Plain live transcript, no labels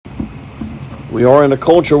We are in a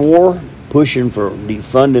culture war, pushing for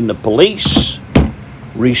defunding the police,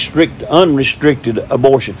 unrestricted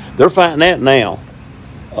abortion. They're fighting that now.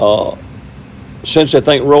 Since I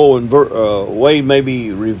think Roe and Wade may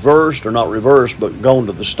be reversed, or not reversed, but going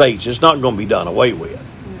to the states, it's not going to be done away with.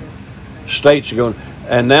 States are going,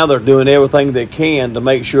 and now they're doing everything they can to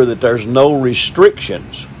make sure that there's no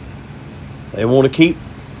restrictions. They want to keep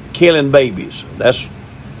killing babies.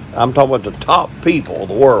 I'm talking about the top people of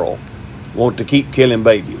the world want to keep killing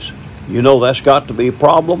babies. You know that's got to be a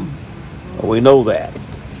problem. We know that.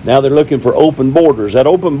 Now they're looking for open borders. That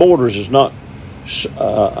open borders is not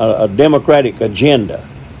a democratic agenda.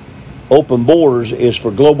 Open borders is for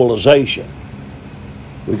globalization.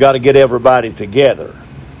 We've got to get everybody together.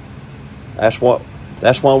 That's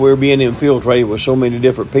why we're being infiltrated with so many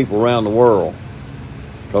different people around the world.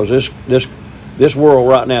 Because this world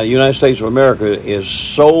right now, the United States of America, is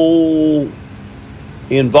so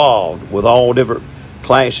involved with all different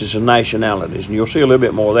classes and nationalities. And you'll see a little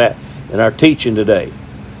bit more of that in our teaching today.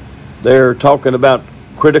 They're talking about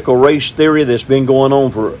critical race theory that's been going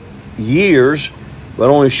on for years, but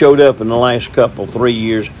only showed up in the last 3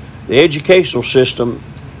 years. The educational system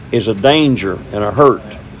is a danger and a hurt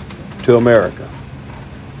to America.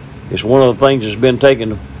 It's one of the things that's been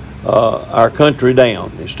taking our country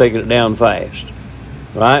down. It's taking it down fast,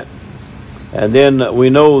 right? And then we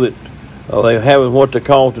know that they're having what they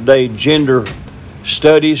call today gender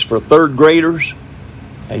studies for third graders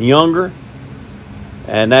and younger,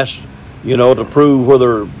 and that's to prove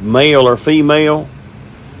whether male or female,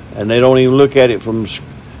 and they don't even look at it from.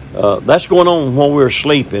 That's going on while we're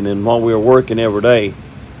sleeping and while we're working every day,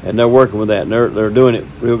 and they're working with that, and they're doing it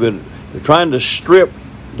real good. They're trying to strip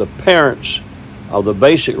the parents of the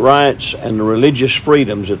basic rights and the religious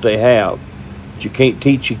freedoms that they have. That you can't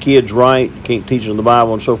teach your kids right, you can't teach them the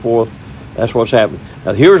Bible and so forth. That's what's happening.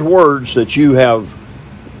 Now here's words that you have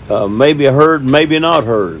maybe heard, maybe not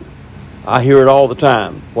heard. I hear it all the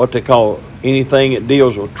time. What they call anything that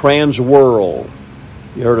deals with trans-world.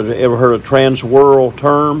 You ever heard of trans-world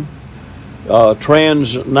term?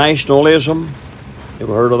 Transnationalism.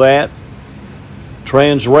 Ever heard of that?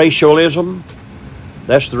 Transracialism.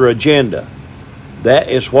 That's their agenda. That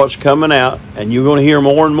is what's coming out, and you're going to hear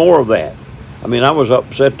more and more of that. I mean, I was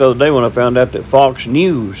upset the other day when I found out that Fox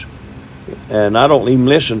News, and I don't even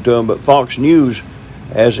listen to them, but Fox News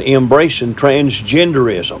is embracing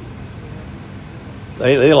transgenderism.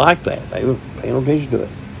 They like that. They pay no attention to it.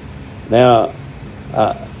 Now,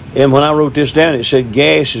 and when I wrote this down, it said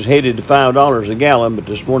gas is headed to $5 a gallon, but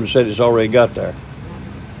this morning it said it's already got there.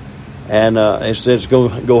 And it said it's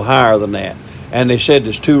going to go higher than that. And they said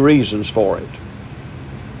there's two reasons for it.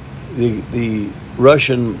 The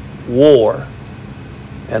Russian war,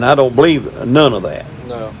 and I don't believe none of that.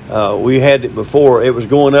 No. We had it before. It was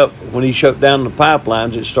going up. When he shut down the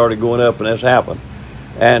pipelines, it started going up, and that's happened.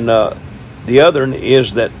 And the other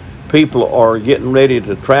is that people are getting ready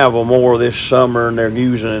to travel more this summer, and they're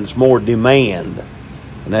using it's more demand,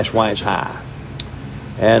 and that's why it's high.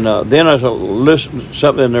 And then as a listen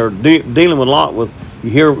something they're dealing with a lot with, you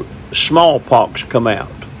hear smallpox come out.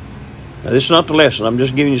 Now this is not the lesson. I'm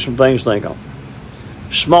just giving you some things to think of.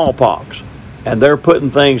 Smallpox, and they're putting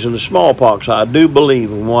things in the smallpox. I do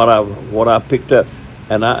believe in what I picked up,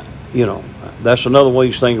 and that's another one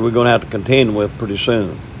of these things we're going to have to contend with pretty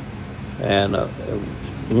soon. And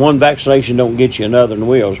one vaccination don't get you another and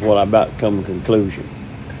will is what I'm about to come to conclusion.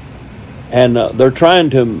 And they're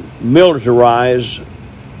trying to militarize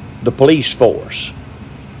the police force.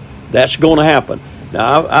 That's going to happen.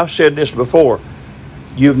 Now, I've said this before.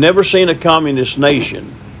 You've never seen a communist nation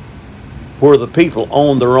where the people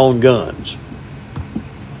own their own guns.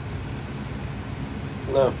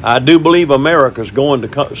 No. I do believe America's going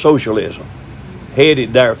to socialism.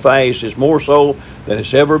 Headed there fast. It's more so than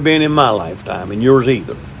it's ever been in my lifetime, and yours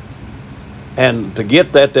either. And to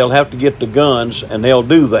get that, they'll have to get the guns, and they'll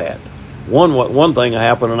do that. One thing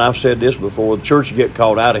happened, and I've said this before, the church get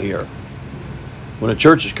called out of here. When the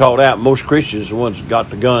church is called out, most Christians are the ones that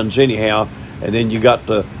got the guns anyhow, and then you got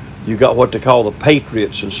what they call the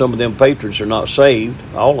patriots, and some of them patriots are not saved.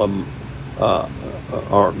 All of them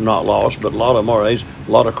are not lost, but a lot of them are. There's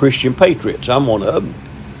a lot of Christian patriots. I'm one of them.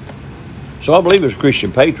 So I believe it's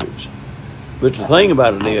Christian patriots. But the thing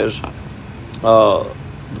about it is, the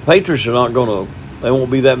patriots are not going to, there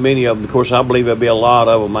won't be that many of them. Of course, I believe there'll be a lot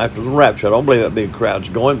of them after the rapture. I don't believe that big crowd's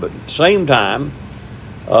going, but at the same time,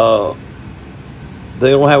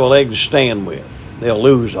 they don't have a leg to stand with. They'll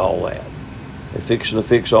lose all that. They're fixing to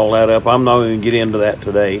fix all that up. I'm not going to get into that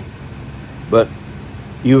today. But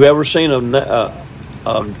you've ever seen a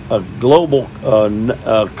global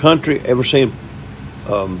country, ever seen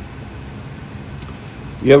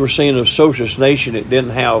You ever seen a socialist nation that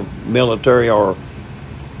didn't have military or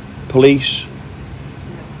police?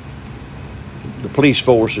 The police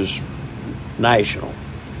force is national.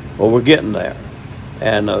 Well, we're getting there.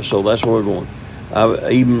 And so that's where we're going.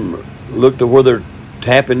 I even looked at where they're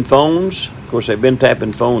tapping phones. Of course, they've been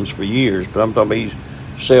tapping phones for years, but I'm talking about these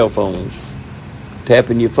cell phones.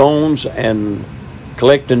 Tapping your phones and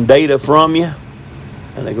collecting data from you.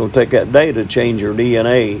 And they're going to take that data, change your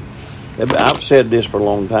DNA. I've said this for a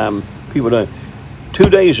long time. People don't. 2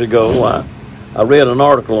 days ago, I read an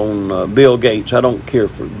article on Bill Gates. I don't care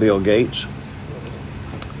for Bill Gates.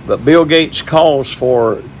 But Bill Gates calls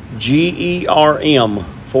for GERM,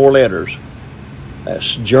 4 letters.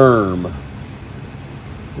 That's germ.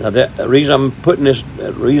 Now, the reason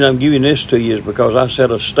I'm giving this to you is because I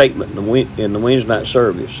said a statement in the Wednesday night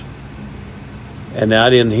service. And I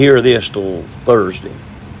didn't hear this till Thursday.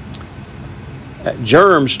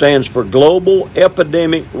 GERM stands for Global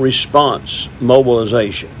Epidemic Response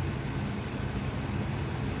Mobilization.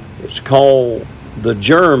 It's called the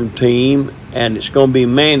GERM team, and it's going to be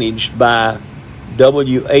managed by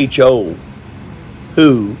WHO,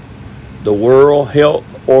 the World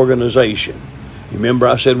Health Organization. You remember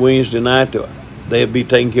I said Wednesday night they'll be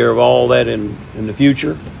taking care of all that in the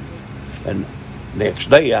future? And next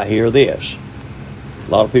day I hear this. A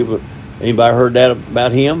lot of people, anybody heard that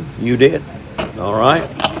about him? You did? All right.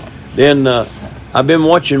 Then I've been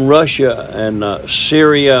watching Russia and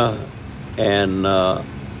Syria and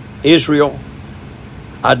Israel.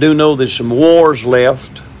 I do know there's some wars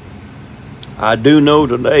left. I do know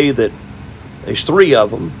today that there's 3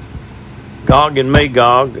 of them. Gog and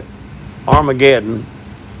Magog, Armageddon,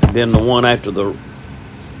 and then the one after the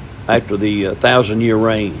 1,000-year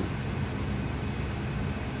reign.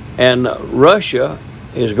 And Russia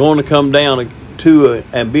is going to come down to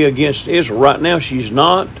and be against Israel. Right now she's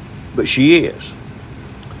not, but she is.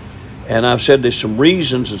 And I've said there's some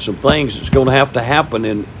reasons and some things that's going to have to happen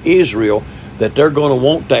in Israel that they're going to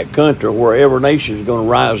want that country where every nation is going to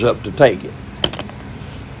rise up to take it.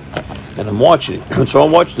 And I'm watching it. And so I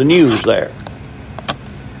watch the news there.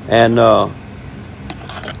 And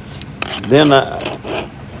then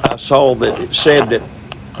I saw that it said that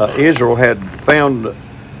Israel had found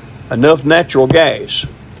enough natural gas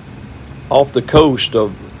off the coast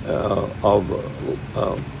of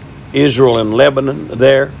Israel and Lebanon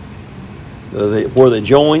there, where they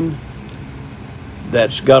join,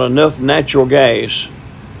 that's got enough natural gas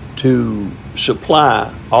to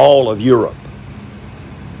supply all of Europe.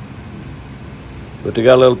 But they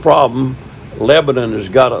got a little problem. Lebanon has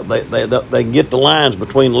got they can get the lines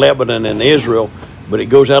between Lebanon and Israel, but it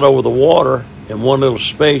goes out over the water in one little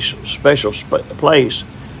special place,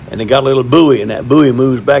 and they got a little buoy, and that buoy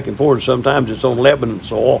moves back and forth. Sometimes it's on Lebanon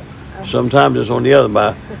soil, sometimes it's on the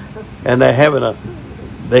other. And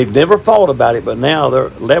they've never thought about it, but now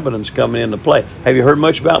Lebanon's coming into play. Have you heard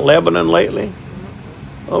much about Lebanon lately?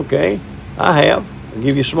 Okay, I have. I'll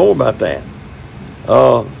give you some more about that.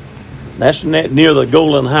 That's near the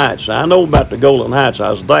Golan Heights. Now, I know about the Golan Heights.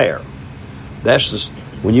 I was there.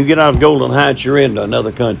 When you get out of Golan Heights, you're into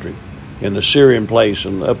another country, in the Syrian place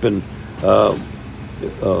and up in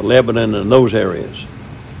Lebanon and those areas.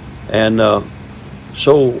 And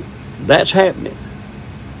so that's happening.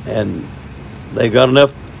 And they've got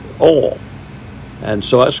enough oil. And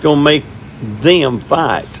so that's going to make them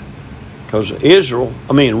fight. Because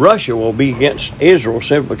Russia will be against Israel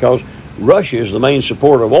simply because Russia is the main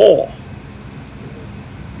supporter of oil.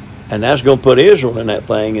 And that's going to put Israel in that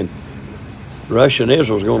thing, and Russia and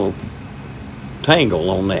Israel is going to tangle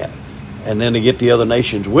on that. And then they get the other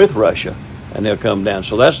nations with Russia, and they'll come down.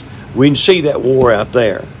 So we can see that war out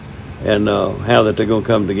there, and how that they're going to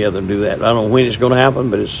come together and do that. I don't know when it's going to happen,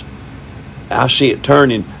 but I see it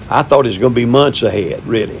turning. I thought it was going to be months ahead,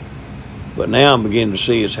 really. But now I'm beginning to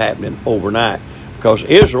see it's happening overnight. Because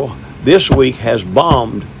Israel, this week, has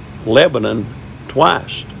bombed Lebanon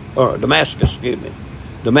twice. Or Damascus,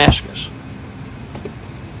 Damascus.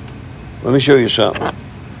 Let me show you something.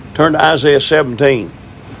 Turn to Isaiah 17.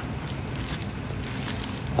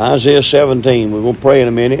 Isaiah 17. We're going to pray in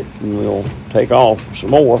a minute, and we'll take off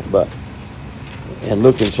some more, and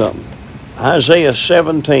look at something. Isaiah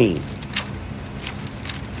 17.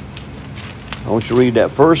 I want you to read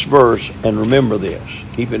that first verse and remember this.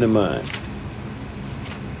 Keep it in mind.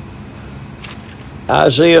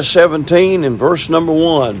 Isaiah 17 and verse number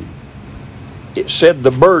 1. It said,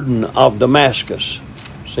 the burden of Damascus.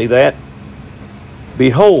 See that?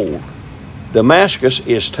 Behold, Damascus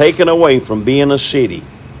is taken away from being a city.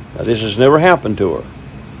 Now, this has never happened to her.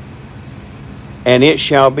 And it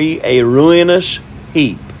shall be a ruinous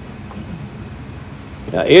heap.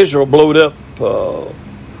 Now, Israel blowed up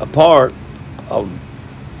a part of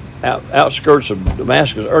outskirts of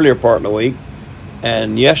Damascus earlier part of the week,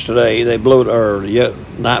 and yesterday they blowed, or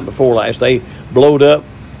night before last, they blowed up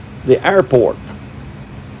the airport.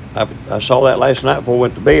 I saw that last night before I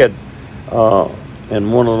went to bed,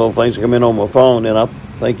 and one of the little things that come in on my phone, and I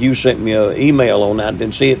think you sent me an email on that. I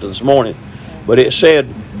didn't see it this morning, but it said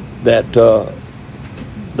that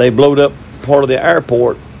they blowed up part of the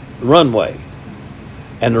airport runway.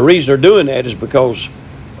 And the reason they're doing that is because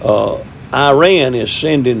Iran is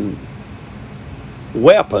sending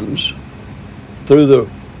weapons through the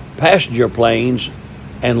passenger planes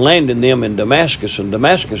and landing them in Damascus. And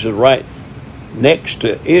Damascus is right next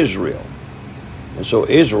to Israel. And so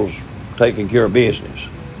Israel's taking care of business.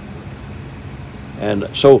 And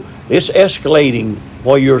so it's escalating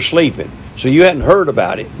while you're sleeping. So you hadn't heard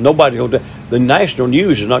about it. Nobody's going to. The national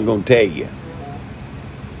news is not going to tell you.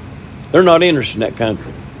 They're not interested in that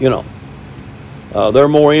country, you know. They're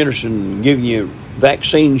more interested in giving you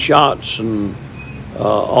vaccine shots and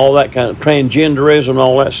all that kind of transgenderism and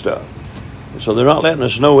all that stuff. So they're not letting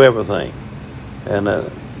us know everything. And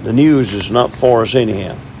the news is not for us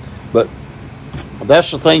anyhow. But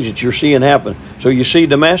that's the things that you're seeing happen. So you see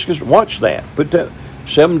Damascus, watch that. Put that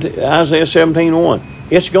Isaiah 17:1.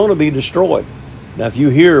 It's going to be destroyed. Now, if you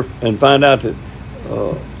hear and find out that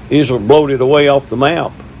Israel blowed it away off the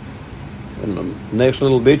map, and the next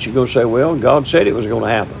little bit you're going to say, well, God said it was going to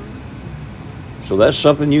happen. So that's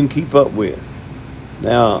something you can keep up with.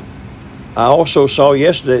 Now, I also saw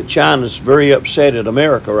yesterday that China's very upset at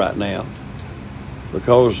America right now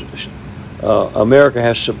because America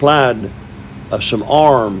has supplied some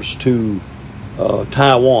arms to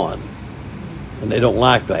Taiwan, and they don't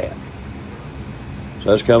like that. So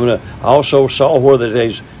that's coming up. I also saw where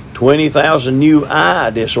there's 20,000 new eye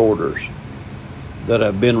disorders that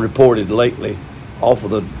have been reported lately off of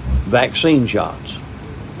the vaccine shots.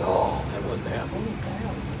 No, that wouldn't happen.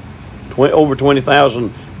 Over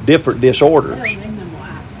 20,000 different disorders.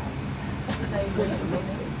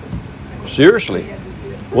 Seriously.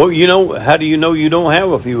 Well, you know, how do you know you don't have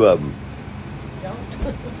a few of them?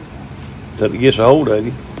 Till it gets a hold of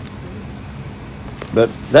you. But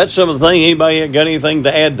that's some of the things. Anybody got anything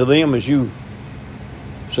to add to them as you,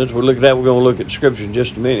 since we're looking at that, we're going to look at Scripture in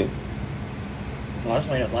just a minute. Well, I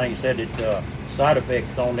seen a thing that said that side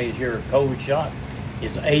effects on these here COVID shots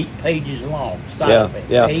is 8 pages long. Side effects,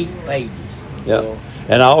 8 pages. Yeah, so,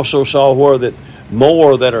 and I also saw where that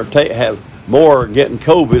more that are have more are getting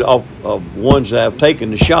COVID off of ones that have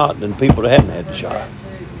taken the shot than people that hadn't had the shot.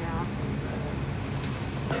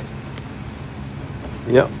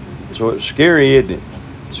 Yep. So it's scary, isn't it?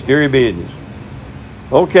 Scary business.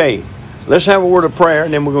 Okay, let's have a word of prayer,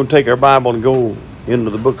 and then we're going to take our Bible and go into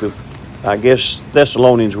the book of, I guess,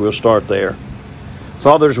 Thessalonians. We'll start there.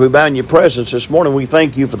 Father, as we bow in your presence this morning, we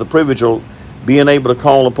thank you for the privilege of being able to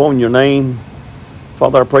call upon your name.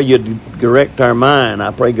 Father, I pray you'd direct our mind.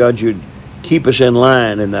 I pray, God, you'd keep us in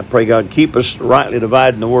line, and I pray, God, keep us rightly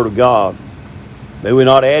dividing the Word of God. May we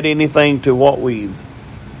not add anything to what we've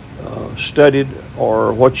studied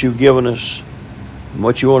or what you've given us and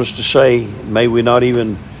what you want us to say. May we not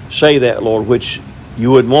even say that, Lord, which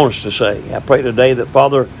you would want us to say. I pray today that,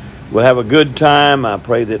 Father, we'll have a good time. I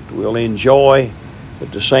pray that we'll enjoy, but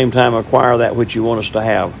at the same time acquire that which you want us to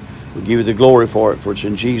have. We give you the glory for it, for it's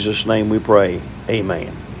in Jesus' name we pray.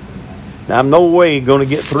 Amen. Now, I'm no way going to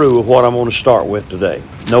get through with what I'm going to start with today.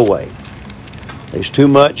 No way. There's too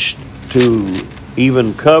much to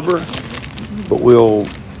even cover, but we'll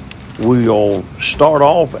start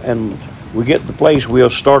off, and we get to the place we'll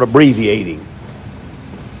start abbreviating.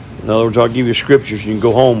 In other words, I'll give you scriptures, you can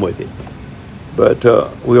go home with it. But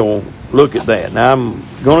we'll look at that. Now, I'm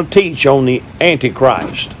going to teach on the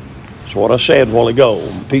Antichrist. That's what I said a while ago. I'm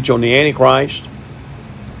going to teach on the Antichrist.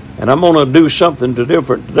 And I'm going to do something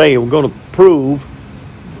different today. I'm going to prove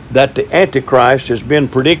that the Antichrist has been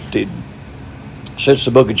predicted since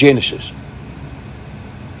the book of Genesis.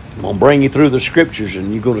 I'm going to bring you through the scriptures,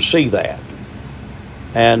 and you're going to see that.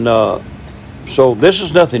 And so this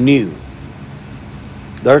is nothing new.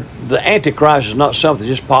 The Antichrist is not something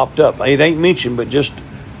that just popped up. It ain't mentioned but just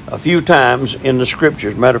a few times in the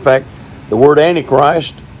scriptures. Matter of fact, the word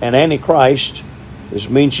Antichrist and Antichrist is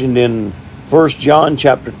mentioned in 1 John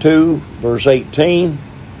chapter 2, verse 18,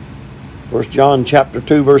 1 John chapter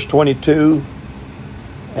 2, verse 22,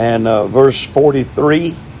 and verse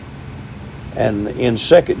 43, and in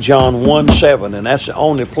 2 John 1:7, and that's the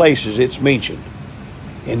only places it's mentioned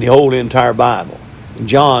in the whole entire Bible. And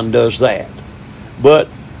John does that. But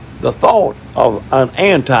the thought of an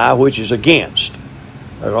anti, which is against,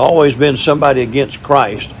 there's always been somebody against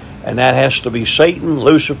Christ, and that has to be Satan,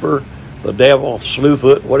 Lucifer, the devil,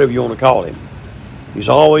 slewfoot, whatever you want to call him. He's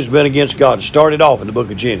always been against God. It started off in the book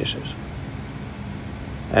of Genesis.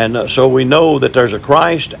 And so we know that there's a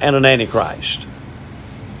Christ and an Antichrist.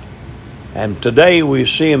 And today we're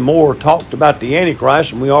seeing more talked about the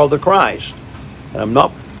Antichrist than we are the Christ. And I'm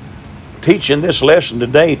not teaching this lesson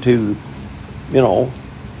today to,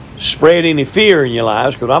 spread any fear in your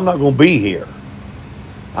lives, because I'm not going to be here.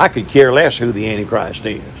 I could care less who the Antichrist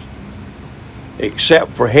is,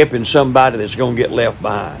 except for helping somebody that's going to get left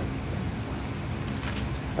behind.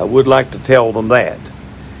 I would like to tell them that.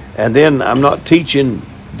 And then I'm not teaching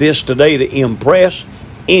this today to impress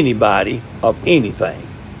anybody of anything.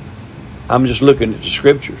 I'm just looking at the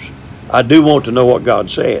scriptures. I do want to know what God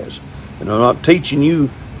says. And I'm not teaching you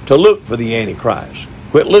to look for the Antichrist.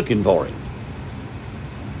 Quit looking for him.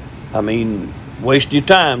 Waste your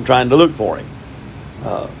time trying to look for him.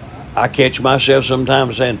 I catch myself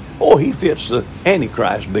sometimes saying, oh, he fits the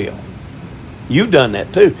Antichrist bill. You've done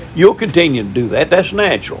that too. You'll continue to do that. That's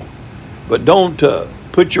natural. But don't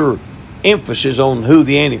put your emphasis on who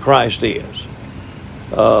the Antichrist is.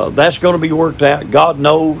 That's going to be worked out. God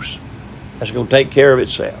knows. That's going to take care of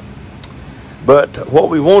itself. But what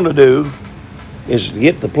we want to do is to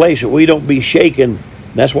get to the place that we don't be shaken.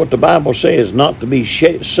 That's what the Bible says, not to be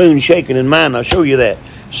soon shaken in mind. I'll show you that.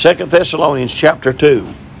 2 Thessalonians chapter 2.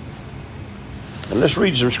 And let's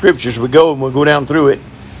read some scriptures. We'll go down through it.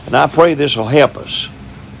 And I pray this will help us.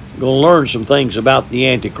 We're going to learn some things about the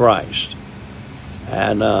Antichrist.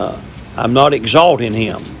 And I'm not exalting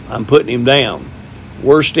him. I'm putting him down.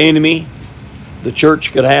 Worst enemy the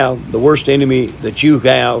church could have, the worst enemy that you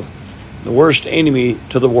have, the worst enemy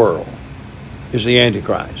to the world is the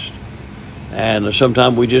Antichrist. And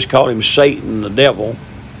sometimes we just call him Satan, the devil,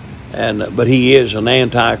 but he is an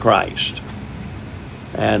Antichrist.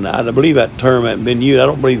 And I believe that term hasn't been used. I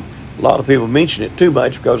don't believe a lot of people mention it too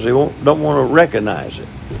much because they don't want to recognize it.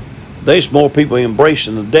 There's more people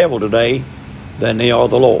embracing the devil today than they are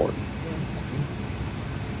the Lord.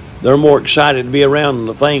 They're more excited to be around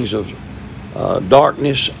the things of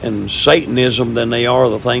darkness and Satanism than they are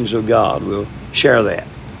the things of God. We'll share that.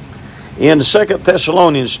 In 2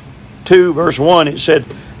 Thessalonians 2 verse 1 it said,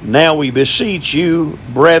 now we beseech you,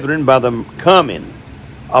 brethren, by the coming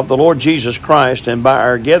of the Lord Jesus Christ and by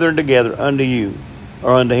our gathering together unto you,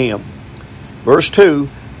 or unto him. Verse 2,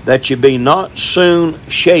 that you be not soon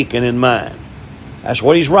shaken in mind. That's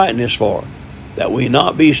what he's writing this for. That we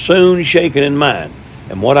not be soon shaken in mind.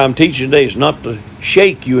 And what I'm teaching today is not to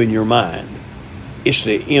shake you in your mind. It's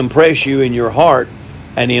to impress you in your heart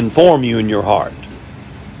and inform you in your heart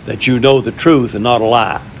that you know the truth and not a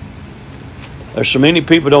lie. There's so many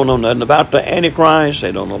people don't know nothing about the Antichrist.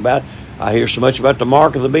 They don't know about, I hear so much about the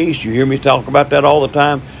mark of the beast. You hear me talk about that all the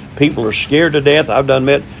time. People are scared to death. I've done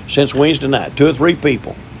met since Wednesday night, 2 or 3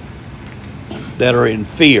 people that are in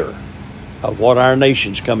fear of what our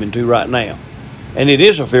nation's coming to right now. And it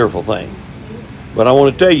is a fearful thing. But I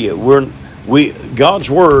want to tell you, God's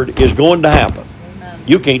word is going to happen.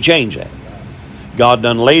 You can't change that. God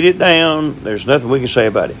done laid it down. There's nothing we can say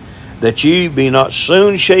about it. That ye be not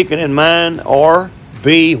soon shaken in mind, or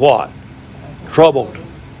be what? Troubled.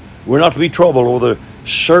 We're not to be troubled over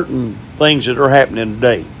certain things that are happening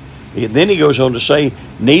today. And then he goes on to say,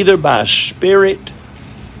 neither by spirit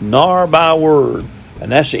nor by word.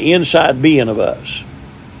 And that's the inside being of us.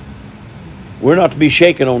 We're not to be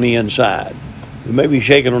shaken on the inside. We may be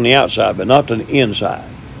shaken on the outside, but not to the inside.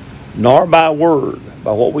 Nor by word,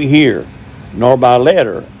 by what we hear, nor by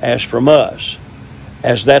letter, as from us,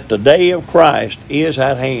 as that the day of Christ is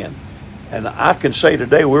at hand. And I can say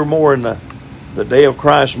today we're more in the day of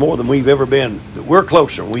Christ more than we've ever been. We're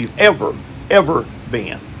closer than we've ever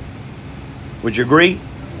been. Would you agree?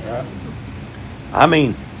 Yeah.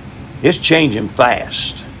 It's changing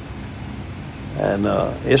fast. And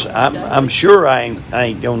I'm sure I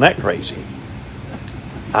ain't going that crazy.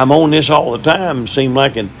 I'm on this all the time, seemed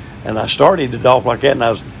like, and I started it off like that, and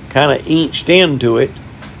I was kind of inched into it,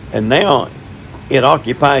 and now it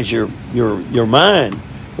occupies your mind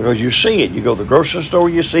because you see it. You go to the grocery store,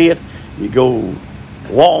 you see it. You go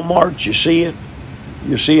Walmart, you see it.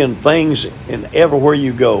 You're seeing things in everywhere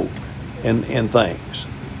you go, in things.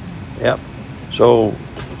 Yep. So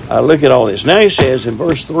I look at all this. Now he says in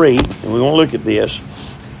verse 3, and we want to look at this.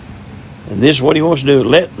 And this is what he wants to do.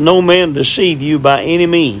 Let no man deceive you by any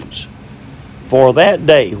means. For that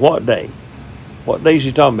day, what day? What day is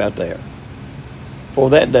he talking about there? For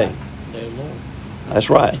that day. Day of the Lord. That's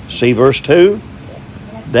right. See verse 2?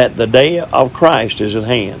 That the day of Christ is at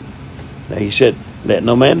hand. Now he said, let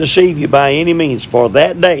no man deceive you by any means. For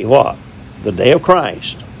that day, what? The day of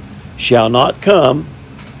Christ shall not come,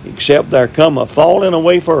 except there come a falling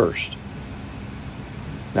away first.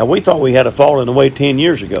 Now, we thought we had a falling away 10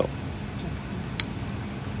 years ago.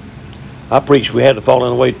 I preached we had a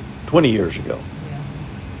falling away 20 years ago.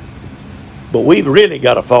 But we've really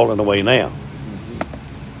got a falling away now.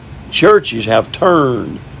 Churches have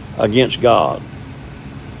turned against God.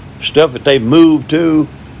 Stuff that they've moved to,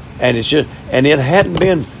 and it's just, and it hadn't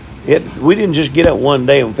been, we didn't just get up one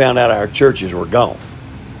day and found out our churches were gone.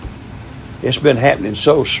 It's been happening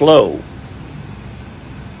so slow.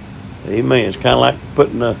 Amen. It's kind of like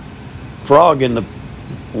putting a frog in the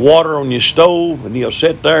water on your stove, and he'll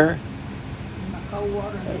sit there,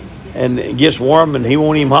 and it gets warm, and he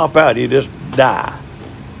won't even hop out. He'll just die.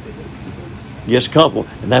 Gets comfortable.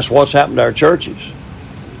 And that's what's happened to our churches.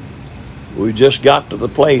 We just got to the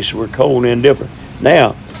place we're cold and indifferent.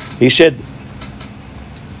 Now, he said,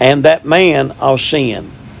 and that man of sin.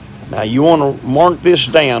 Now, you want to mark this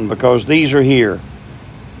down because these are here.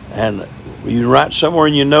 And you write somewhere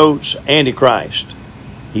in your notes, Antichrist.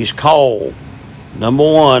 He's called, number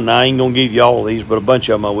one, I ain't going to give you all of these, but a bunch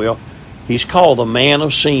of them I will. He's called the man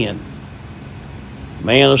of sin.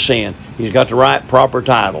 Man of sin. He's got the right proper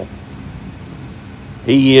title.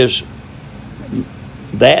 He is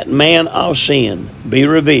that man of sin be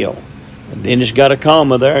revealed. And then it's got a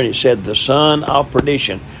comma there, and it said the son of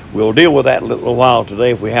perdition. We'll deal with that in a little while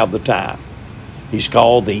today if we have the time. He's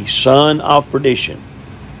called the son of perdition.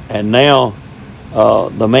 And now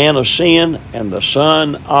the man of sin and the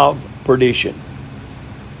son of perdition.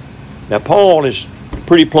 Now Paul is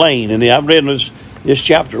pretty plain, and I've read this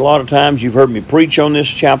chapter a lot of times. You've heard me preach on this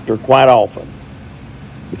chapter quite often.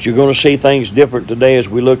 But you're going to see things different today as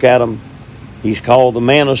we look at them. He's called the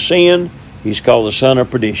man of sin. He's called the son of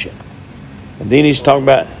perdition. And then he's talking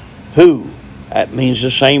about who. That means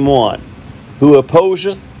the same one. Who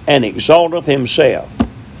opposeth and exalteth himself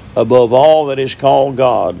above all that is called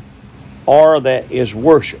God or that is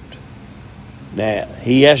worshipped. Now,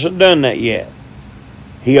 he hasn't done that yet.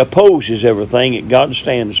 He opposes everything that God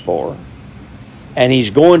stands for. And he's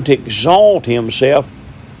going to exalt himself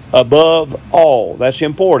above all. That's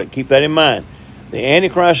important. Keep that in mind. The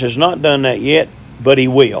Antichrist has not done that yet, but he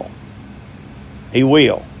will. He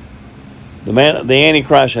will. The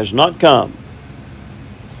Antichrist has not come.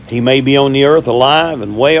 He may be on the earth alive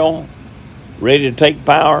and well, ready to take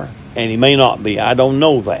power, and he may not be. I don't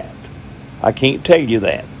know that. I can't tell you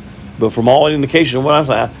that. But from all indications of what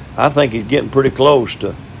I think he's getting pretty close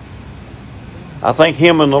to. I think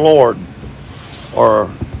him and the Lord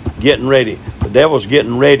are getting ready. The devil's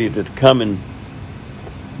getting ready to come and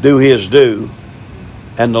do his due,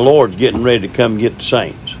 and the Lord's getting ready to come get the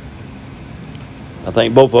saints. I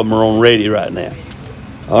think both of them are on ready right now.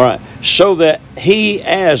 All right. So that he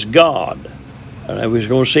as God, and we're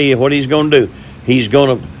going to see what he's going to do. He's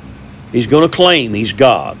going to claim he's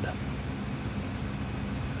God.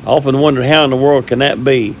 I often wonder how in the world can that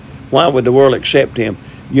be? Why would the world accept him?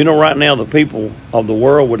 You know, right now the people of the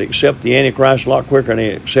world would accept the Antichrist a lot quicker than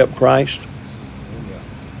they accept Christ.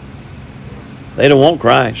 They don't want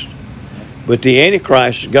Christ. But the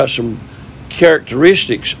Antichrist has got some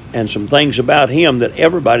characteristics and some things about him that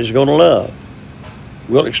everybody's going to love.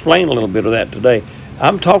 We'll explain a little bit of that today.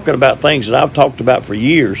 I'm talking about things that I've talked about for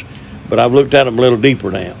years, but I've looked at them a little deeper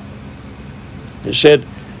now. It said,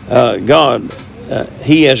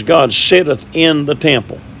 he as God sitteth in the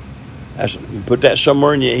temple. You put that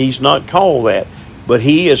somewhere, and he's not called that, but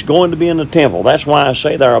he is going to be in the temple. That's why I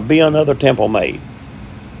say there will be another temple made.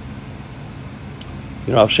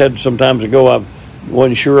 You know, I've said some times ago I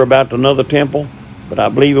wasn't sure about another temple, but I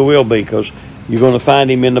believe it will be, because you're going to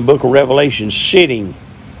find him in the book of Revelation sitting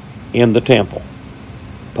in the temple.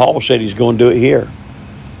 Paul said he's going to do it here.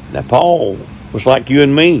 Now, Paul was like you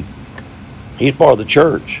and me. He's part of the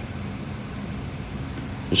church.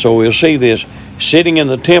 And so we'll see this sitting in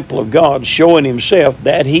the temple of God, showing himself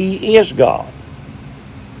that he is God.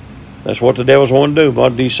 That's what the devil's going to do.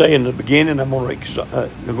 What did he say in the beginning? I'm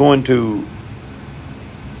going to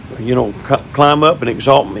climb up and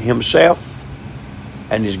exalt himself,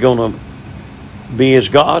 and he's going to be his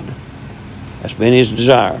God. That's been his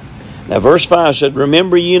desire. Now, verse 5 said,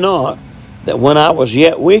 remember ye not that when I was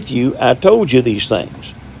yet with you, I told you these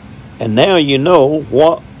things. And now you know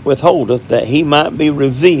what withholdeth, that he might be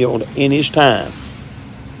revealed in his time.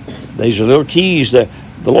 These are little keys that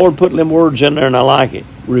the Lord put them words in there, and I like it.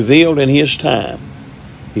 Revealed in his time.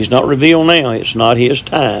 He's not revealed now. It's not his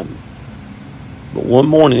time. But one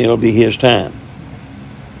morning it'll be his time.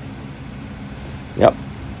 Yep.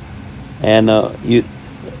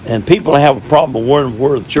 And people have a problem with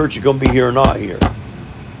where the church is going to be here or not here.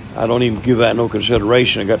 I don't even give that no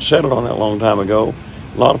consideration. I got settled on that a long time ago.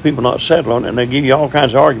 A lot of people not settled on it, and they give you all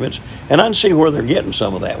kinds of arguments. And I can see where they're getting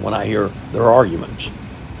some of that when I hear their arguments.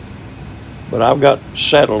 But I've got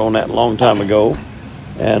settled on that a long time ago,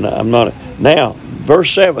 and I'm not. Now,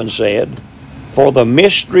 verse 7 said, "For the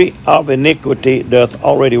mystery of iniquity doth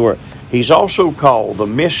already work." He's also called the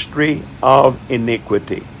mystery of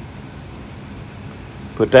iniquity.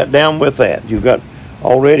 Put that down with that. You've got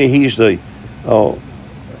already. He's the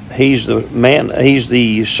man. He's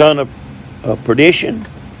the son of perdition,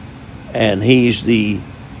 and he's the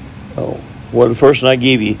what the first one I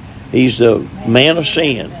give you. He's the man of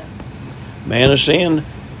sin,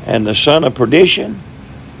 and the son of perdition,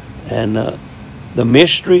 and the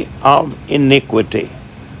mystery of iniquity.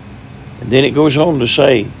 And then it goes on to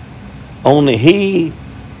say, "Only he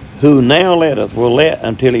who now letteth will let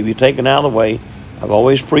until he be taken out of the way." I've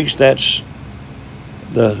always preached that's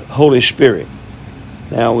the Holy Spirit.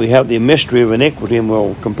 Now we have the mystery of iniquity, and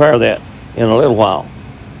we'll compare that in a little while.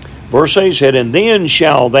 Verse 8 said, "And then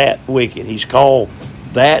shall that wicked," he's called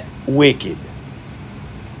that wicked.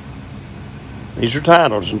 These are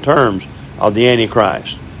titles and terms of the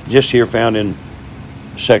Antichrist, just here found in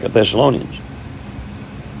 2 Thessalonians.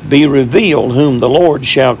 "Be revealed, whom the Lord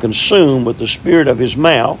shall consume with the spirit of his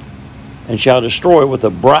mouth, and shall destroy with the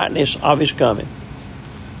brightness of his coming."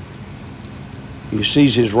 He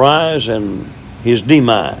sees his rise and his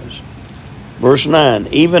demise. Verse 9,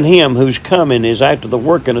 "Even him whose coming is after the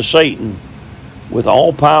working of Satan, with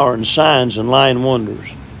all power and signs and lying wonders,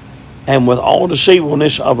 and with all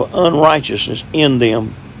deceivableness of unrighteousness in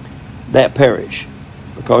them that perish,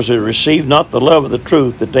 because they receive not the love of the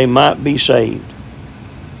truth, that they might be saved."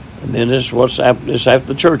 And then this is after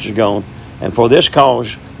the church is gone. "And for this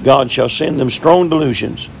cause God shall send them strong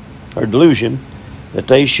delusion, that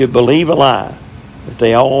they should believe a lie, that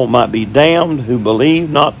they all might be damned who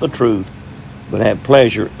believe not the truth, but have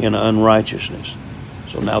pleasure in unrighteousness."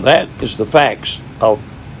 So now that is the facts of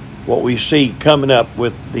what we see coming up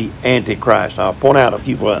with the Antichrist. I'll point out a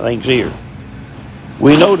few things here.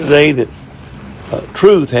 We know today that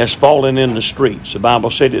truth has fallen in the streets. The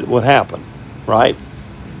Bible said it would happen, right?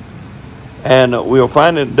 And we'll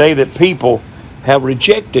find today that people have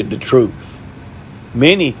rejected the truth.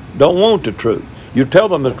 Many don't want the truth. You tell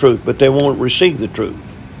them the truth, but they won't receive the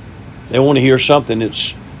truth. They want to hear something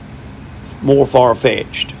that's more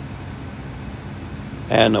far-fetched.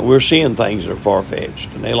 And we're seeing things that are far-fetched,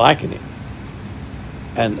 and they're liking it.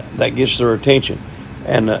 And that gets their attention.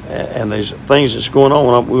 And there's things that's going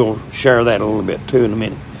on. We'll share that a little bit too in a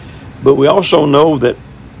minute. But we also know that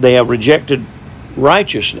they have rejected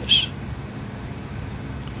righteousness.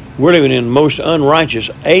 We're living in the most unrighteous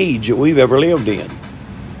age that we've ever lived in.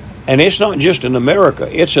 And it's not just in America,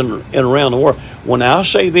 it's in around the world. When I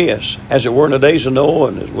say this, as it were in the days of Noah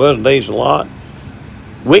and as was in the days of Lot,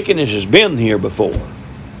 wickedness has been here before.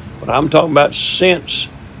 But I'm talking about since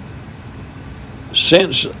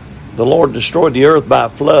the Lord destroyed the earth by a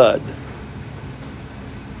flood,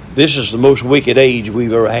 this is the most wicked age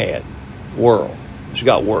we've ever had. World. It's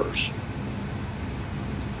got worse.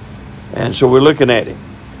 And so we're looking at it.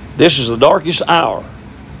 This is the darkest hour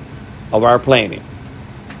of our planet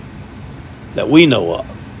that we know of.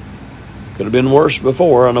 Could have been worse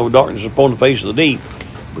before. I know darkness upon the face of the deep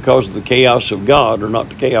because of the chaos of God, or not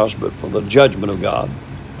the chaos, but for the judgment of God.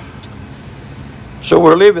 So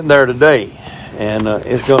we're living there today, and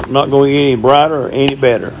it's not going to get any brighter or any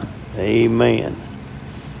better. Amen.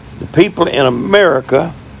 The people in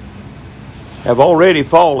America have already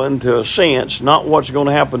fallen to a sense, not what's going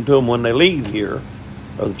to happen to them when they leave here,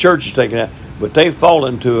 or the church is taken out, but they've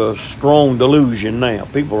fallen to a strong delusion now.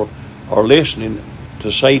 People are listening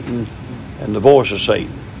to Satan and the voice of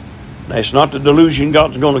Satan. That's not the delusion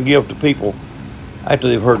God's going to give to people after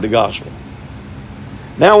they've heard the gospel.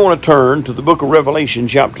 Now I want to turn to the book of Revelation,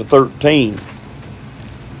 chapter 13.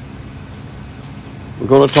 We're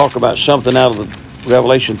going to talk about something out of the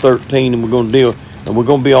Revelation 13, and we're going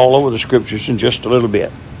to be all over the scriptures in just a little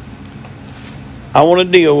bit. I want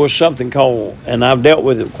to deal with something called, and I've dealt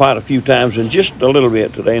with it quite a few times, and just a little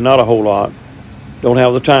bit today, not a whole lot. Don't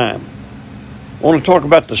have the time. I want to talk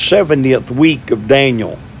about the 70th week of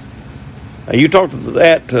Daniel. Now, you talk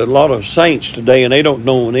to a lot of saints today, and they don't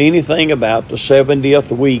know anything about the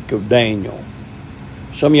 70th week of Daniel.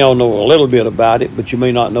 Some of y'all know a little bit about it, but you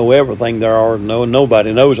may not know everything there are to know.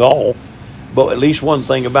 Nobody knows all. But at least one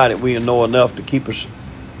thing about it, we know enough to keep us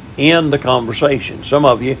in the conversation. Some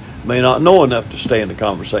of you may not know enough to stay in the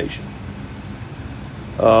conversation.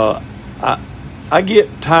 I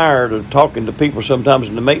get tired of talking to people sometimes,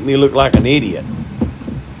 and they make me look like an idiot.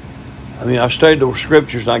 I mean, I study the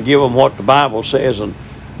scriptures and I give them what the Bible says, and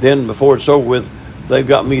then before it's over with, they've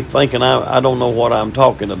got me thinking I don't know what I'm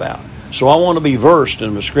talking about. So I want to be versed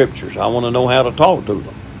in the scriptures. I want to know how to talk to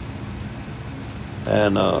them.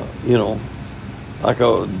 And, like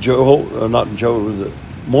a not Jehovah, the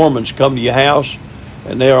Mormons come to your house,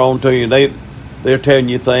 and they're on to you. They're telling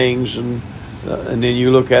you things, and then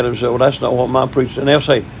you look at them and say, "Well, that's not what my preacher." And they'll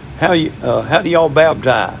say, "How do y'all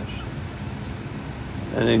baptize?"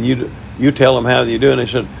 And then you tell them how you do, and they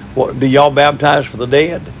said, "What do y'all baptize for the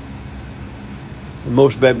dead?" And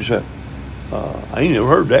most Baptists say, "I ain't never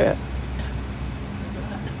heard that."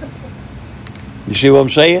 You see what I'm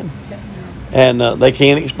saying? And they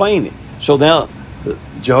can't explain it. So now the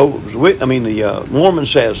Jehovah's Witness, the Mormon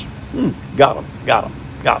says, got them.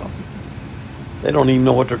 They don't even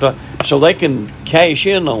know what they're talking. So they can cash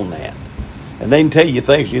in on that. And they can tell you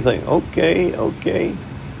things, and you think, okay.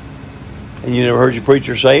 And you never heard your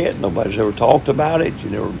preacher say it. Nobody's ever talked about it. You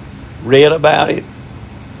never read about it.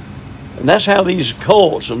 And that's how these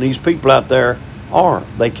cults and these people out there are.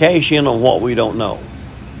 They cash in on what we don't know.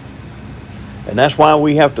 And that's why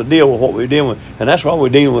we have to deal with what we're dealing with. And that's why we're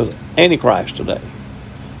dealing with Antichrist today.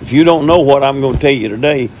 If you don't know what I'm going to tell you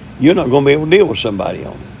today, you're not going to be able to deal with somebody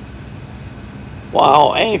on it.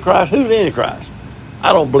 Wow, Antichrist? Who's Antichrist?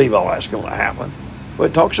 I don't believe all that's going to happen.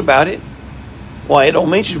 But it talks about it. Why, it don't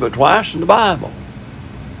mention it but twice in the Bible.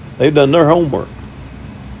 They've done their homework.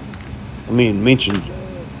 Mentioned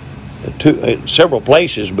several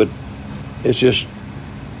places, but it's just,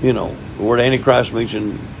 the word Antichrist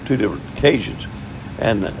mentioned 2 different occasions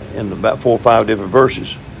and in about 4 or 5 different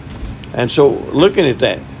verses. And so looking at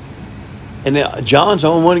that, and now John's the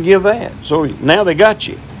only one to give that. So now they got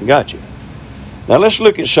you. Now let's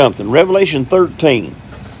look at something. Revelation 13.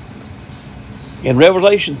 In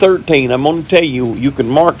Revelation 13, I'm going to tell you, you can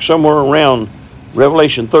mark somewhere around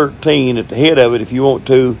Revelation 13 at the head of it if you want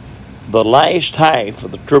to, the last half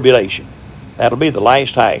of the tribulation. That'll be the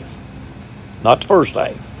last half, not the first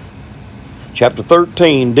half. Chapter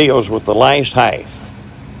 13 deals with the last half.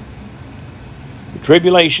 The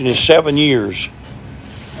tribulation is 7 years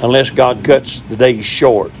unless God cuts the days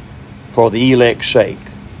short for the elect's sake.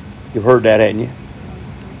 You've heard that, haven't you?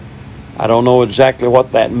 I don't know exactly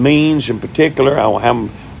what that means in particular. I don't know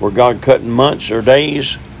where God cutting months or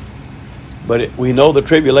days. But we know the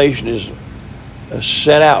tribulation is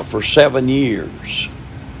set out for 7 years.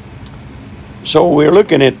 So we're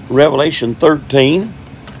looking at Revelation 13.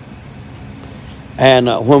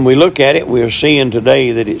 And when we look at it, we're seeing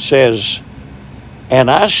today that it says,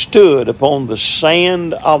 "And I stood upon the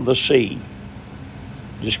sand of the sea."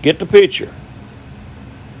 Just get the picture.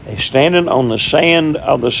 They're standing on the sand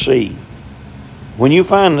of the sea. When you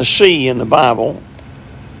find the sea in the Bible,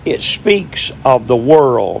 it speaks of the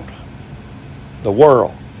world. The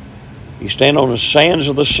world. You stand on the sands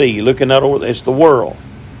of the sea, looking out over, it's the world.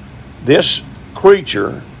 This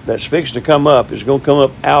creature that's fixed to come up is going to come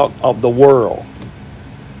up out of the world.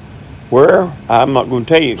 Where? I'm not going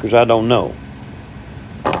to tell you because I don't know.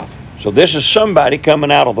 So this is somebody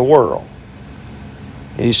coming out of the world.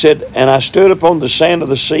 And he said, "And I stood upon the sand of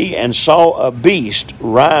the sea and saw a beast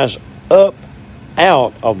rise up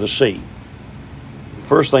out of the sea." The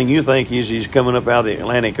first thing you think is he's coming up out of the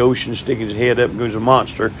Atlantic Ocean, sticking his head up, and goes a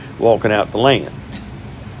monster walking out to land.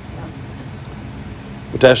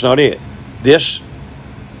 But that's not it. This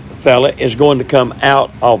fella is going to come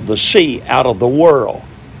out of the sea, out of the world.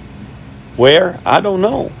 Where? I don't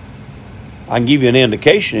know. I can give you an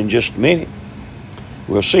indication in just a minute.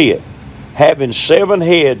 We'll see it. Having 7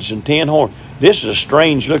 heads and 10 horns. This is a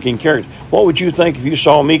strange looking character. What would you think if you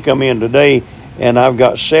saw me come in today and I've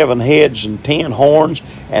got 7 heads and 10 horns,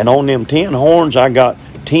 and on them 10 horns I got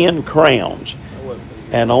 10 crowns.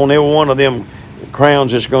 And on every one of them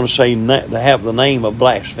crowns it's going to say they have the name of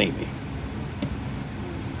blasphemy.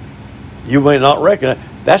 You may not recognize.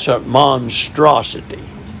 That's a monstrosity.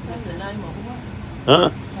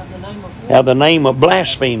 Huh? Have the name of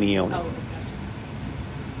blasphemy on it.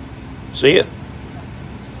 See it?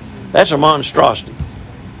 That's a monstrosity.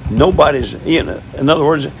 Nobody's, in other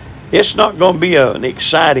words, it's not going to be an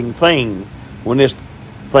exciting thing when this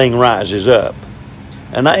thing rises up.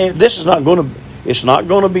 And it's not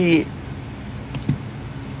going to be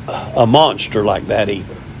a monster like that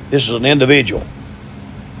either. This is an individual.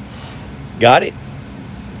 Got it?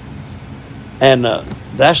 And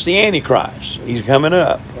that's the Antichrist. He's coming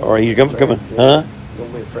up. Or he's coming, huh?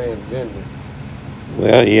 Going to be a transgender.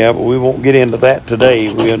 Well, yeah, but we won't get into that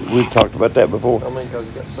today. We've talked about that before. Because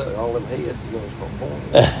he got all them heads, it's going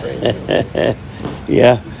to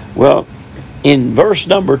Yeah. Well, in verse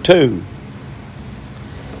number 2,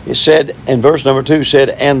 it said, "And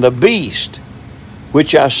the beast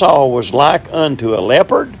which I saw was like unto a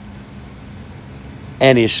leopard,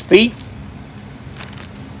 and his feet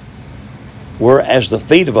were as the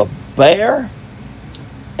feet of a bear,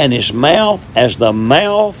 and his mouth as the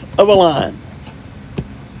mouth of a lion."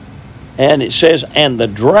 And it says, and the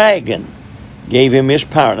dragon gave him his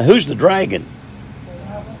power. Now, who's the dragon?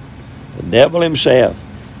 The devil himself.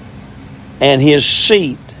 And his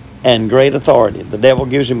seat and great authority. The devil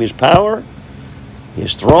gives him his power,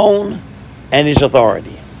 his throne, and his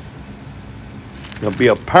authority. He'll be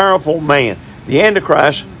a powerful man. The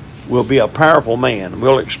Antichrist will be a powerful man.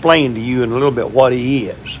 We'll explain to you in a little bit what he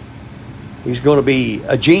is. He's going to be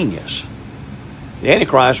a genius. The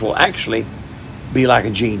Antichrist will actually be like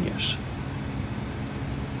a genius.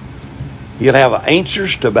 He'll have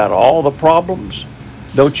answers to about all the problems.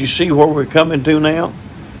 Don't you see where we're coming to now?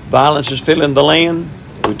 Violence is filling the land.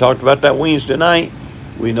 We talked about that Wednesday night.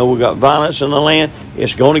 We know we got violence in the land.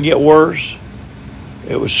 It's going to get worse.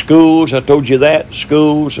 It was schools, I told you that,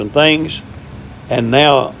 schools and things. And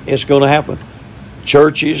now it's going to happen.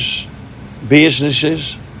 Churches,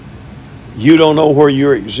 businesses. You don't know where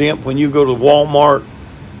you're exempt when you go to Walmart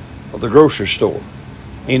or the grocery store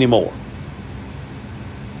anymore.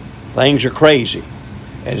 Things are crazy.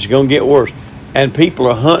 And it's going to get worse. And people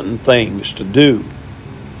are hunting things to do.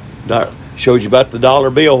 I showed you about the dollar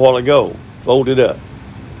bill a while ago, folded up.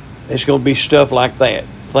 It's going to be stuff like that.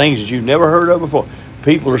 Things that you've never heard of before.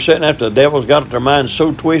 People are sitting after the devil's got their minds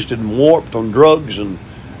so twisted and warped on drugs and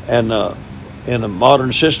in the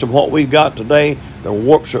modern system, what we've got today,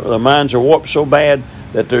 their minds are warped so bad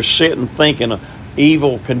that they're sitting thinking of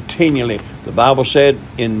evil continually. The Bible said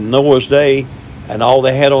in Noah's day, and all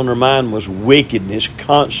they had on their mind was wickedness,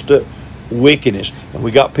 constant wickedness. And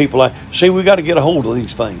we got people like, see, we got to get a hold of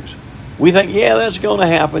these things. We think, yeah, that's going to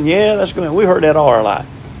happen. Yeah, that's going to. We heard that all our life,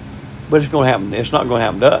 but it's going to happen. It's not going to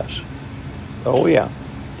happen to us. Oh yeah.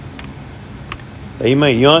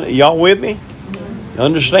 Amen. Y'all with me?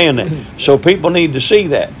 Understand that. So people need to see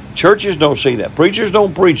that. Churches don't see that. Preachers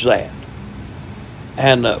don't preach that.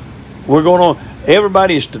 And we're going on.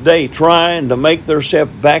 Everybody is today trying to make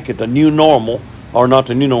themselves back at the new normal, or not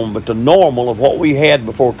the new normal, but the normal of what we had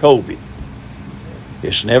before COVID.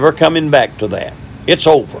 It's never coming back to that. It's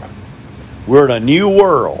over. We're in a new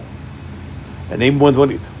world. And even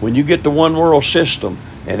when you get the one world system,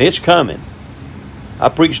 and it's coming. I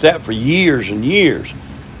preached that for years and years,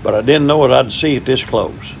 but I didn't know it I'd see it this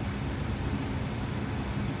close.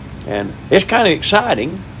 And it's kind of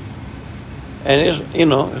exciting. And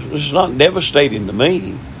it's not devastating to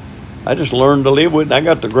me. I just learned to live with it. And I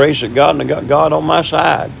got the grace of God, and I got God on my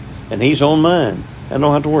side, and He's on mine. I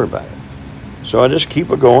don't have to worry about it. So I just keep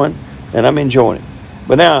it going, and I'm enjoying it.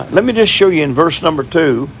 But now, let me just show you in verse number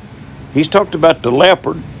 2. He's talked about the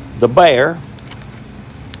leopard, the bear,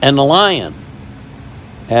 and the lion.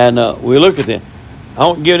 And we look at them. I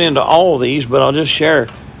won't get into all of these, but I'll just share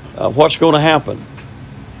what's going to happen.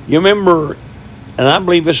 You remember, and I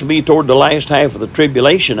believe this will be toward the last half of the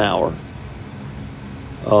tribulation hour,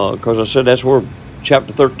 because I said that's where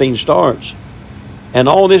chapter 13 starts. And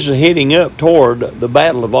all this is heading up toward the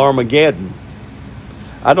battle of Armageddon.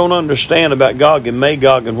 I don't understand about Gog and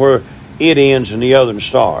Magog and where it ends and the other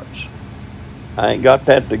starts. I ain't got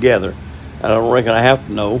that together. I don't reckon I have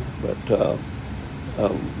to know, but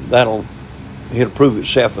that'll prove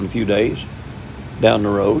itself in a few days down the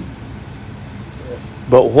road.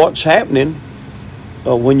 But what's happening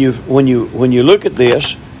when you look at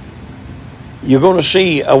this, you're going to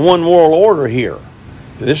see a one world order here.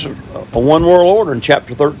 This is a one world order in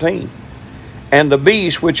chapter 13. And the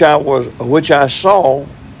beast which I saw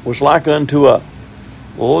was like unto a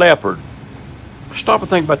leopard. Stop and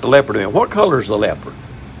think about the leopard a minute. What color is the leopard?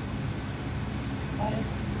 Spotted.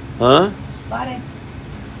 Huh? Spotted.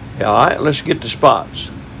 Yeah, all right, let's get the spots.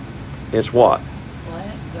 It's what? Black,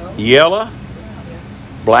 gold. Yellow, Yeah.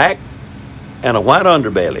 black, and a white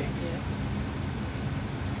underbelly. Yeah.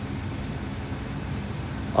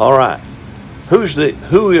 All right. Who is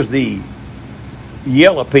the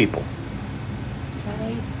yellow people?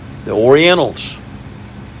 Chinese. The Orientals,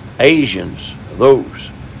 Asians, those.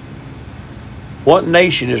 What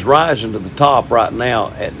nation is rising to the top right now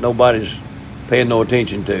that nobody's paying no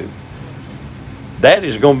attention to? That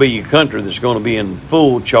is going to be your country that's going to be in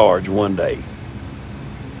full charge one day.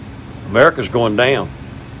 America's going down.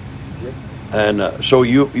 And so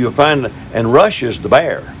you'll find, and Russia's the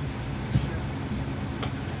bear.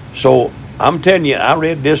 So I'm telling you, I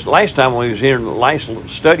read this last time when we was here in the last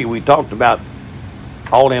study, we talked about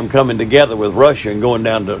all them coming together with Russia and going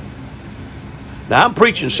down to... Now I'm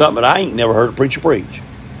preaching something that I ain't never heard a preacher preach.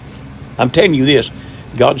 I'm telling you this.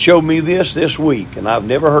 God showed me this week, and I've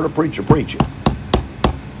never heard a preacher preach it.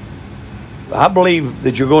 I believe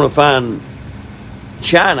that you're going to find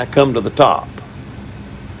China come to the top.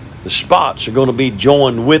 The spots are going to be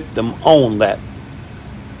joined with them on that.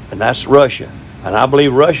 And that's Russia. And I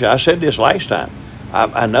believe Russia, I said this last time,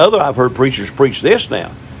 I've heard preachers preach this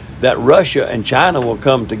now, that Russia and China will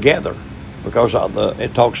come together because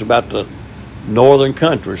it talks about the northern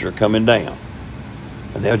countries are coming down.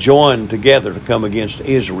 And they'll join together to come against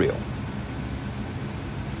Israel.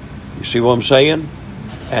 You see what I'm saying?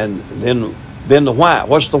 And then the white.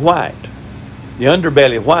 What's the white? The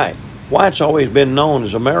underbelly white. White's always been known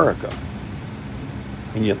as America.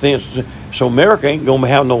 And you think, so America ain't going to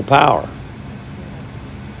have no power.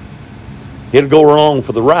 It'll go wrong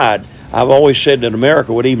for the ride. I've always said that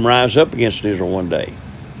America would even rise up against Israel one day.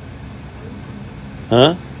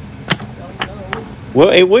 Huh? Well,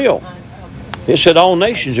 it will. It said all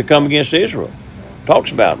nations will come against Israel.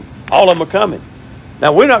 Talks about them. All of them are coming.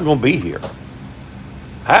 Now, we're not going to be here.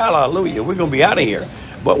 Hallelujah. We're going to be out of here.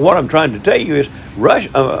 But what I'm trying to tell you is,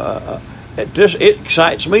 Russia, it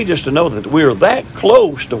excites me just to know that we're that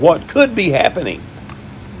close to what could be happening.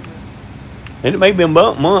 And it may be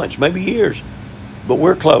months, maybe years, but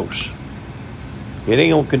we're close. It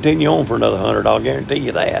ain't going to continue on for another 100, I'll guarantee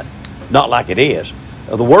you that. Not like it is.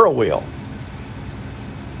 The world will.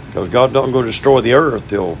 Because God don't go destroy the earth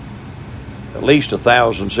till at least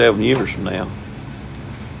 1,007 years from now.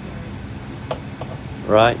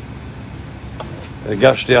 Right? We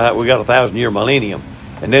got a 1,000-year millennium.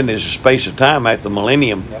 And then there's a space of time after the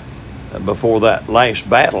millennium before that last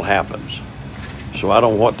battle happens. So I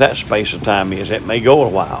don't know what that space of time is. It may go a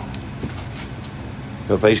while.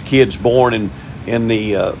 If there's kids born in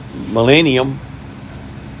the millennium,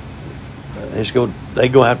 they're going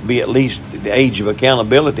to have to be at least the age of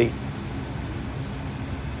accountability.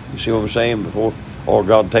 You see what I'm saying? Before, or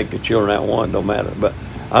God take the children out one, don't matter. But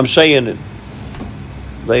I'm saying that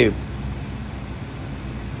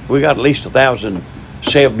we got at least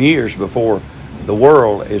 1,007 years before the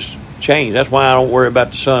world is changed. That's why I don't worry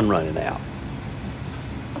about the sun running out.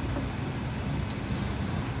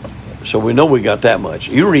 So we know we got that much.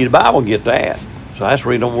 You read the Bible and get that. So that's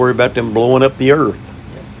where you don't worry about them blowing up the earth.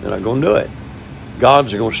 They're not going to do it.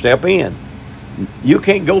 God's going to step in. You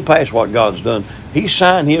can't go past what God's done. He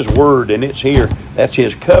signed His word and it's here. That's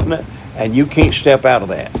His covenant, and you can't step out of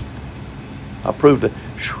that. I'll prove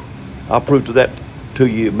that to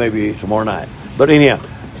you maybe tomorrow night. But anyhow,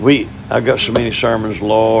 I've got so many sermons.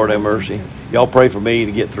 Lord have mercy. Y'all pray for me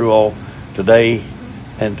to get through all today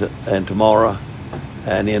and tomorrow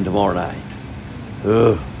and then tomorrow night.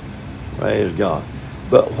 Praise God.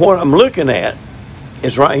 But what I'm looking at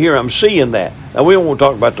is right here. I'm seeing that. Now, we don't want to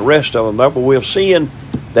talk about the rest of them, but we're seeing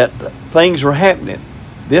that things are happening.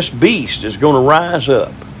 This beast is going to rise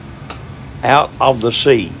up out of the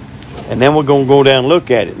sea. And then we're going to go down and look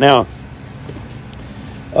at it. Now,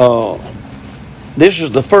 this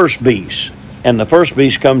is the first beast. And the first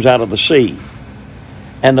beast comes out of the sea.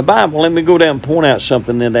 And the Bible, let me go down and point out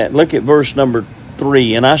something in that. Look at verse number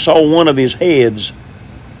 3. And I saw one of his heads,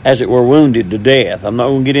 as it were, wounded to death. I'm not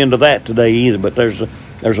going to get into that today either, but there's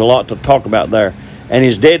a lot to talk about there. And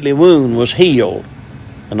his deadly wound was healed,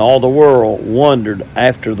 and all the world wondered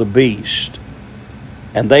after the beast.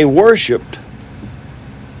 And they worshipped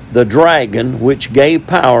the dragon, which gave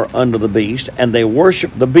power unto the beast, and they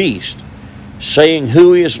worshipped the beast, saying,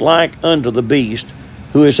 Who is like unto the beast,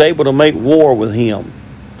 who is able to make war with him?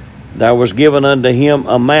 There was given unto him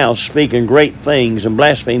a mouth speaking great things and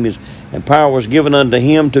blasphemies, and power was given unto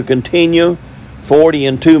him to continue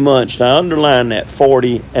 42 months. Now underline that,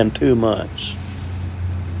 42 months.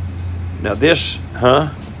 Now this,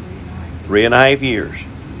 3.5 years.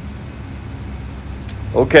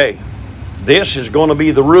 Okay, this is going to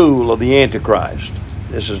be the rule of the Antichrist.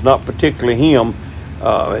 This is not particularly him.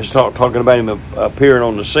 It's talking about him appearing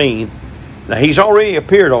on the scene. Now he's already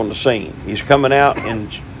appeared on the scene. He's coming out in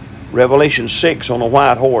Revelation 6 on a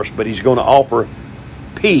white horse, but he's going to offer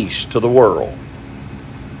peace to the world.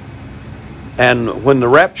 And when the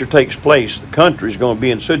rapture takes place, the country is going to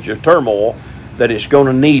be in such a turmoil that it's going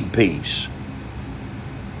to need peace.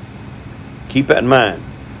 Keep that in mind.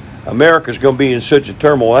 America's going to be in such a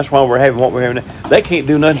turmoil. That's why we're having what we're having now. They can't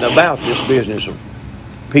do nothing about this business of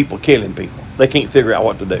people killing people. They can't figure out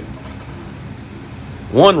what to do.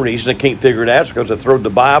 One reason they can't figure it out is because they throw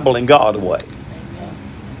the Bible and God away.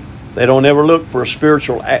 They don't ever look for a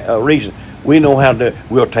spiritual reason. We know how to.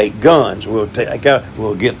 We'll take guns. We'll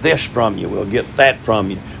get this from you. We'll get that from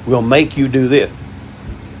you. We'll make you do this.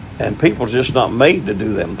 And people are just not made to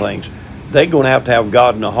do them things. They're going to have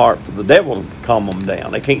God in the heart for the devil to calm them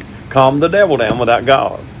down. They can't calm the devil down without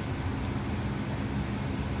God.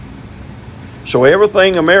 So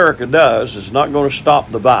everything America does is not going to stop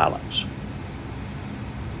the violence.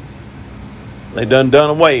 They done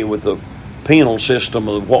away with the penal system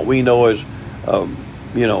of what we know as,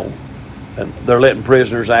 and they're letting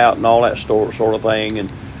prisoners out and all that sort of thing,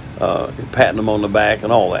 and patting them on the back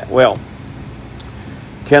and all that. Well,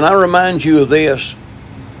 can I remind you of this?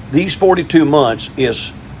 These 42 months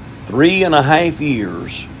is 3.5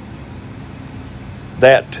 years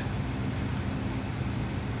that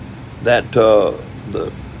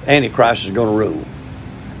the Antichrist is going to rule.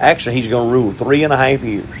 Actually, he's going to rule 3.5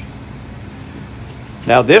 years.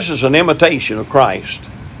 Now, this is an imitation of Christ.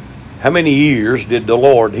 How many years did the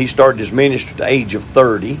Lord, he started his ministry at the age of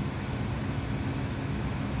 30,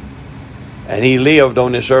 and he lived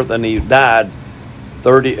on this earth, and he died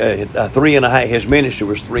 3.5, his ministry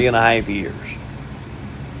was 3.5 years.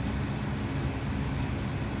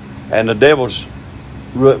 And the devil's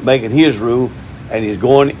making his rule, and he's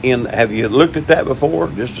going in. Have you looked at that before,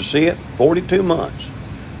 just to see it? 42 months.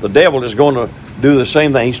 The devil is going to do the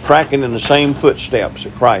same thing. He's tracking in the same footsteps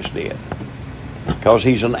that Christ did, because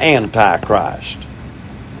he's an antichrist.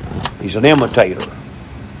 He's an imitator.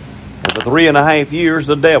 And for 3.5 years,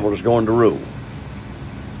 the devil is going to rule.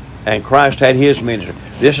 And Christ had his ministry.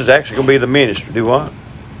 This is actually going to be the ministry. Do what?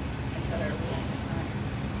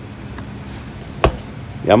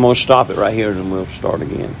 Yeah, I'm going to stop it right here, and we'll start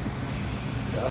again.